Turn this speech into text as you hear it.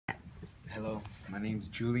Hello, my name's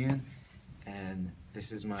Julian, and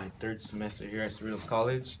this is my third semester here at Cerritos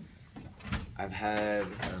College. I've had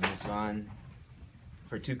Miss Vaughn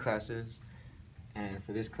for 2 classes, and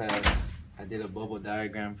for this class, I did a bubble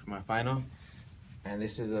diagram for my final, and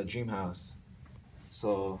this is a dream house.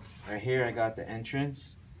 So right here, I got the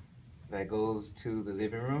entrance that goes to the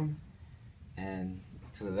living room, and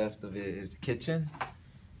to the left of it is the kitchen,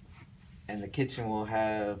 and the kitchen will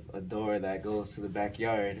have a door that goes to the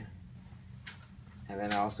backyard. And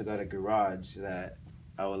then I also got a garage that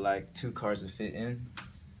I would like 2 cars to fit in.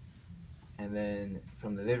 And then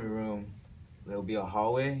from the living room, there'll be a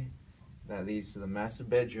hallway that leads to the master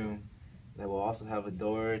bedroom that will also have a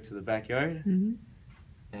door to the backyard. Mm-hmm.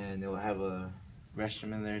 And it will have a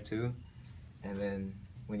restroom in there too. And then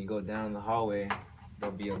when you go down the hallway,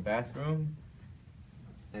 there'll be a bathroom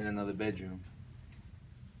and another bedroom.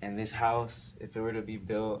 And this house, if it were to be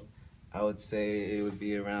built, I would say it would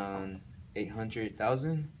be around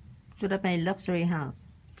 800,000 So that's a luxury house.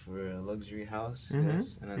 for a luxury house, Mhm.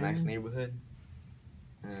 yes, in a nice neighborhood,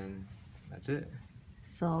 and that's it.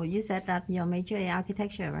 So you said that your major is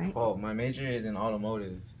architecture, right? Oh, my major is in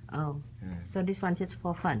automotive. Oh, Yeah. so this one just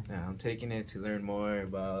for fun. Yeah, I'm taking it to learn more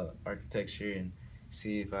about architecture and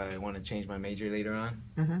see if I want to change my major later on.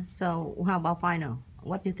 Uh-huh. So how about final?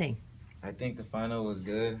 What do you think? I think the final was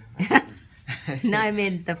good. No, I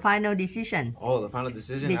mean the final decision Oh, the final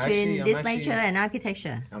decision. between I'm this major and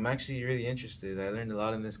architecture. I'm actually really interested. I learned a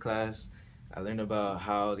lot in this class. I learned about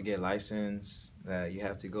how to get licensed, that you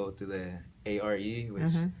have to go through the ARE,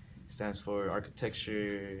 which stands for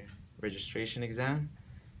Architecture Registration Exam.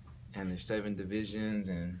 And there's 7 divisions.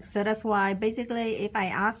 And So that's why basically if I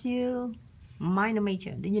ask you minor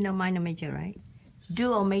major, do you know minor major, right?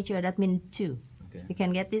 Dual major, that means 2. Okay. You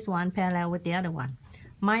can get this one parallel with the other one.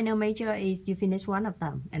 Minor major is you finish one of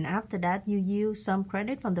them, and after that you use some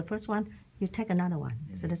credit from the first one, you take another one.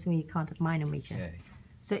 So that's what we call it minor major. Okay.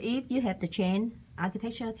 So if you have the chain,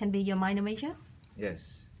 architecture can be your minor major?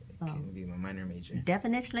 Yes, it can be my minor major.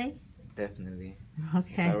 Definitely? Definitely.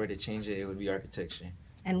 Okay. If I were to change it, it would be architecture.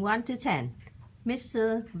 And 1 to 10.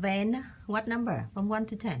 Mr. Van, what number from 1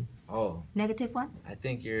 to 10? Oh, -1? I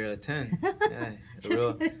think you're a 10. Yeah,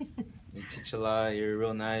 you teach a lot, you're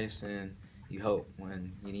real nice, and you help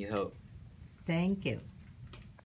when you need help. Thank you.